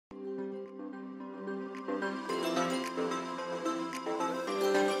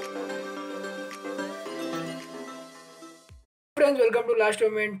Friends, welcome to last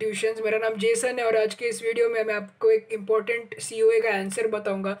moment tuitions. मेरा नाम Jason है और आज के इस वीडियो में मैं आपको एक इम्पॉर्टेंट सीओए का आंसर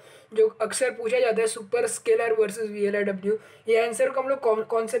बताऊंगा जो अक्सर पूछा जाता है, सुपर स्केलर वर्सेस वीएलआईडब्ल्यू। ये आंसर को हम लोग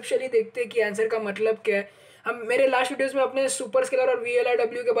कॉन्सेप्चुअली देखते हैं कि आंसर का मतलब क्या है। हम मेरे लास्ट वीडियोस में अपने सुपर स्केलर और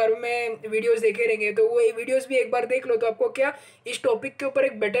वीएलआईडब्ल्यू के बारे में वीडियोस देखे रहेंगे, तो वो वीडियोस भी एक बार देख लो तो आपको क्या इस टॉपिक के ऊपर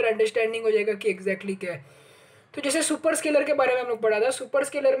एक बेटर अंडरस्टैंडिंग हो जाएगा कि एग्जैक्टली क्या है। तो जैसे सुपर स्केलर के बारे में हम लोग पढ़ा था, सुपर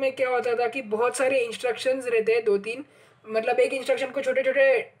स्केलर में क्या होता था कि बहुत सारे इंस्ट्रक्शंस रहते हैं, दो तीन, मतलब एक इंस्ट्रक्शन को छोटे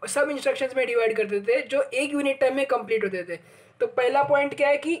छोटे सब इंस्ट्रक्शंस में डिवाइड करते थे जो एक यूनिट टाइम में कंप्लीट होते थे। तो पहला पॉइंट क्या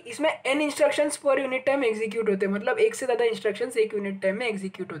है कि इसमें N instructions per unit time execute होते हैं, मतलब एक से ज़्यादा इंस्ट्रक्शंस एक यूनिट टाइम में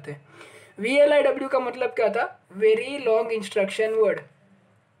एग्जीक्यूट होते हैं। VLIW का मतलब क्या था? Very long instruction word.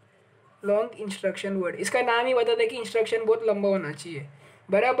 Long instruction word, इसका नाम ही बताता है कि इंस्ट्रक्शन बहुत लंबा होना चाहिए,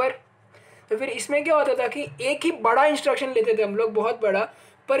 बराबर। तो फिर इसमें क्या होता था कि एक ही बड़ा इंस्ट्रक्शन लेते थे हम लोग, बहुत बड़ा,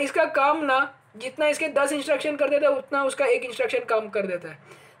 पर इसका काम ना जितना इसके 10 इंस्ट्रक्शन कर देता है उतना उसका एक इंस्ट्रक्शन काम कर देता है।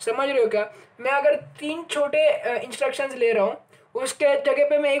 समझ रहे हो क्या? मैं अगर 3 छोटे इंस्ट्रक्शंस ले रहा हूँ, उसके जगह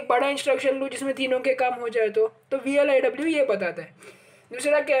पे मैं एक बड़ा इंस्ट्रक्शन लूँ जिसमें तीनों के काम हो जाए तो VLIW ये बताता है।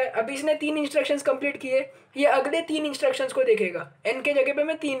 दूसरा क्या है, अभी इसने 3 इंस्ट्रक्शंस कंप्लीट किए, ये अगले 3 इंस्ट्रक्शंस को देखेगा। एन के जगह पे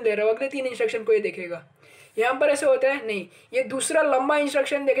मैं 3 ले रहा हूँ, अगले 3 इंस्ट्रक्शन को ये देखेगा। यहाँ पर ऐसे होता है नहीं, ये दूसरा लंबा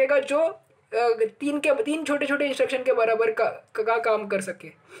इंस्ट्रक्शन देखेगा जो तीन छोटे छोटे इंस्ट्रक्शन के बराबर का काम कर सके।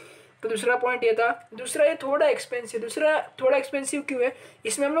 तो दूसरा पॉइंट ये था। दूसरा, ये थोड़ा एक्सपेंसिव क्यों है?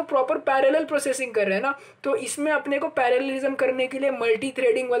 इसमें हम लोग प्रॉपर पैरेलल प्रोसेसिंग कर रहे हैं ना, तो इसमें अपने को पैरेललिज्म करने के लिए मल्टी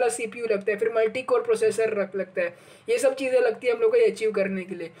थ्रेडिंग वाला CPU लगता है, फिर मल्टी कोर प्रोसेसर लगता है, ये सब चीज़ें लगती है हम लोग को ये अचीव करने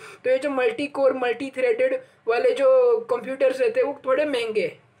के लिए। तो ये जो मल्टी कोर मल्टी थ्रेडेड वाले जो कंप्यूटर्स रहते हैं वो थोड़े महंगे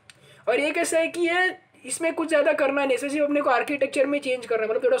हैं। और ये कैसा है कि ये इसमें कुछ ज़्यादा करना नहीं, सिर्फ अपने को आर्किटेक्चर में चेंज करना है,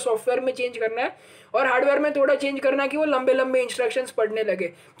 मतलब थोड़ा सॉफ्टवेयर में चेंज करना है और हार्डवेयर में थोड़ा चेंज करना है कि वो लंबे लंबे इंस्ट्रक्शंस पढ़ने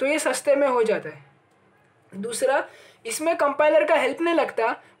लगे, तो ये सस्ते में हो जाता है। दूसरा, इसमें कंपाइलर का हेल्प नहीं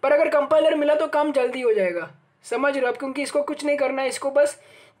लगता, पर अगर कंपाइलर मिला तो काम जल्दी हो जाएगा। समझ रहे हो आप? क्योंकि इसको कुछ नहीं करना है, इसको बस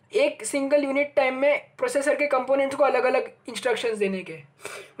एक सिंगल यूनिट टाइम में प्रोसेसर के कंपोनेंट्स को अलग अलग इंस्ट्रक्शंस देने के,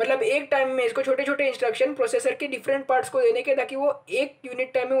 मतलब एक टाइम में इसको छोटे छोटे इंस्ट्रक्शन प्रोसेसर के डिफरेंट पार्ट्स को देने के, ताकि वो एक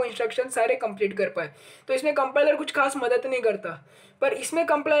यूनिट टाइम में वो इंस्ट्रक्शन सारे कंप्लीट कर पाए। तो इसमें कंपाइलर कुछ खास मदद नहीं करता, पर इसमें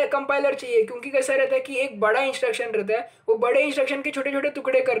कंपाइलर चाहिए, क्योंकि कैसा रहता है कि एक बड़ा इंस्ट्रक्शन रहता है, वो बड़े इंस्ट्रक्शन के छोटे छोटे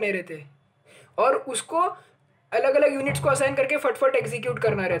टुकड़े करने रहते हैं और उसको अलग अलग यूनिट्स को असाइन करके फटफट एग्जीक्यूट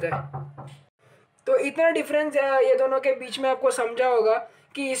करना रहता है। तो इतना डिफरेंस ये दोनों के बीच में आपको समझा होगा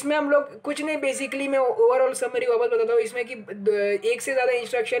कि इसमें हम लोग कुछ नहीं, बेसिकली मैं ओवरऑल समरी वापस बताता हूँ। इसमें कि एक से ज़्यादा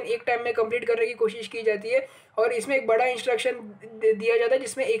इंस्ट्रक्शन एक टाइम में कंप्लीट करने की कोशिश की जाती है और इसमें एक बड़ा इंस्ट्रक्शन दिया जाता है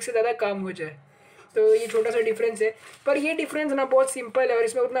जिसमें एक से ज़्यादा काम हो जाए। तो ये छोटा सा डिफरेंस है, पर ये डिफरेंस ना बहुत सिंपल है और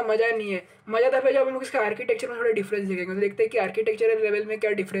इसमें उतना मज़ा नहीं है। मज़ा तब है जब हम लोग इसका आर्किटेक्चर में थोड़ा डिफरेंस देखेंगे, तो देखते हैं कि आर्किटेक्चरल लेवल में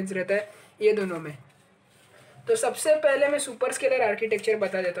क्या डिफरेंस रहता है ये दोनों में। तो सबसे पहले मैं सुपर स्केलर आर्किटेक्चर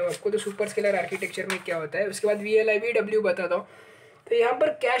बता देता हूँ आपको। तो सुपर स्केलर आर्किटेक्चर में क्या होता है, उसके बाद VLIW बताता हूँ। तो यहाँ पर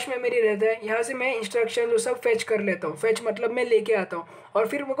कैश मेमोरी रहता है, यहाँ से मैं इंस्ट्रक्शन वो सब फेच कर लेता हूँ। फेच मतलब मैं लेके आता हूँ और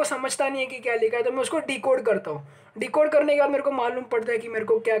फिर मेरे को समझता नहीं है कि क्या लिखा है, तो मैं उसको डिकोड करता हूँ। डिकोड करने के बाद मेरे को मालूम पड़ता है कि मेरे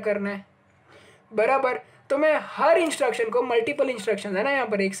को क्या करना है, बराबर। तो मैं हर इंस्ट्रक्शन को, मल्टीपल इंस्ट्रक्शन है ना, यहाँ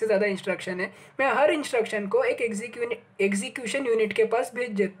पर एक से ज़्यादा इंस्ट्रक्शन है, मैं हर इंस्ट्रक्शन को एक एग्जीक्यूशन यूनिट के पास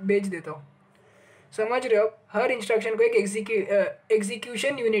भेज देता हूँ। समझ रहे हो? हर इंस्ट्रक्शन को एक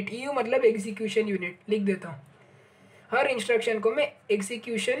एग्जीक्यूशन यूनिट, EU मतलब एग्जीक्यूशन यूनिट लिख देता हूँ। हर इंस्ट्रक्शन को मैं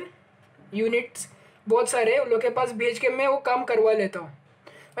एग्जीक्यूशन यूनिट्स बहुत सारे उन लोग के पास भेज के मैं वो काम करवा लेता हूँ।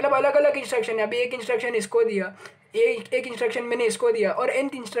 मतलब अलग अलग इंस्ट्रक्शन है, अभी एक इंस्ट्रक्शन इसको दिया, एक इंस्ट्रक्शन मैंने इसको दिया और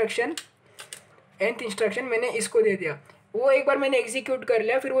nth इंस्ट्रक्शन मैंने इसको दे दिया। वो एक बार मैंने एग्जीक्यूट कर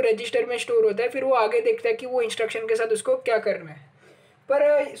लिया, फिर वो रजिस्टर में स्टोर होता है, फिर वो आगे देखता है कि वो इंस्ट्रक्शन के साथ उसको क्या करना है। पर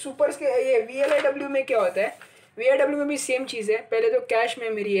ये VLIW में क्या होता है, VLIW में भी सेम चीज़ है। पहले तो कैश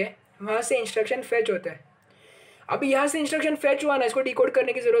मेमोरी है, वहाँ से इंस्ट्रक्शन फेच होता है। अभी यहाँ से इंस्ट्रक्शन फेच हुआ ना, इसको डिकोड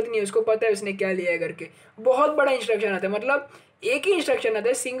करने की जरूरत नहीं है, उसको पता है उसने क्या लिया है करके। बहुत बड़ा इंस्ट्रक्शन आता है, मतलब एक ही इंस्ट्रक्शन आता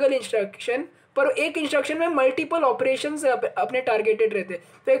है, सिंगल इंस्ट्रक्शन, पर एक इंस्ट्रक्शन में मल्टीपल ऑपरेशन अपने टारगेटेड रहते हैं।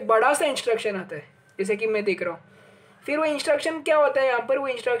 तो एक बड़ा सा इंस्ट्रक्शन आता है, जैसे कि मैं देख रहा हूँ। फिर वो इंस्ट्रक्शन क्या होता है, यहाँ पर वो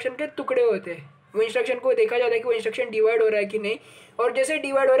इंस्ट्रक्शन के टुकड़े होते हैं। वो इंस्ट्रक्शन को देखा जाता है कि वो इंस्ट्रक्शन डिवाइड हो रहा है कि नहीं, और जैसे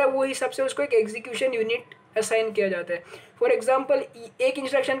डिवाइड हो रहा है वो हिसाब से उसको एक एग्जीक्यूशन यूनिट असाइन किया जाता है। फॉर एग्जांपल, एक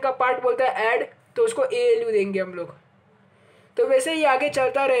इंस्ट्रक्शन का पार्ट बोलता है ऐड, तो उसको ALU देंगे हम लोग। तो वैसे ही आगे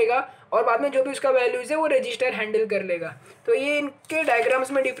चलता रहेगा और बाद में जो भी उसका वैल्यूज़ है वो रजिस्टर हैंडल कर लेगा। तो ये इनके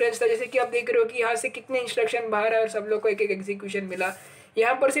डायग्राम्स में डिफरेंस था, जैसे कि आप देख रहे हो कि यहाँ से कितने इंस्ट्रक्शन बाहर आए और सब लोग को एक एक एग्जीक्यूशन मिला।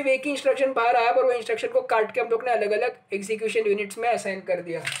 यहाँ पर सिर्फ एक ही इंस्ट्रक्शन बाहर आया, पर वो इंस्ट्रक्शन को काट के हम लोग ने अलग अलग एग्जीक्यूशन यूनिट्स में असाइन कर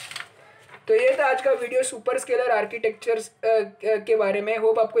दिया। तो ये था आज का वीडियो सुपर स्केलर आर्किटेक्चर्स के बारे में।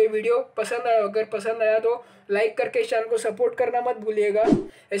 होप आपको ये वीडियो पसंद आया। अगर पसंद आया तो लाइक करके इस चैनल को सपोर्ट करना मत भूलिएगा।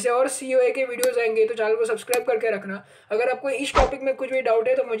 ऐसे और सीओए के वीडियोस आएंगे तो चैनल को सब्सक्राइब करके रखना। अगर आपको इस टॉपिक में कुछ भी डाउट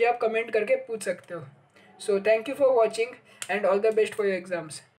है तो मुझे आप कमेंट करके पूछ सकते हो। So thank you for watching and all the best for your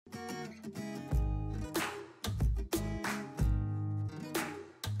exams.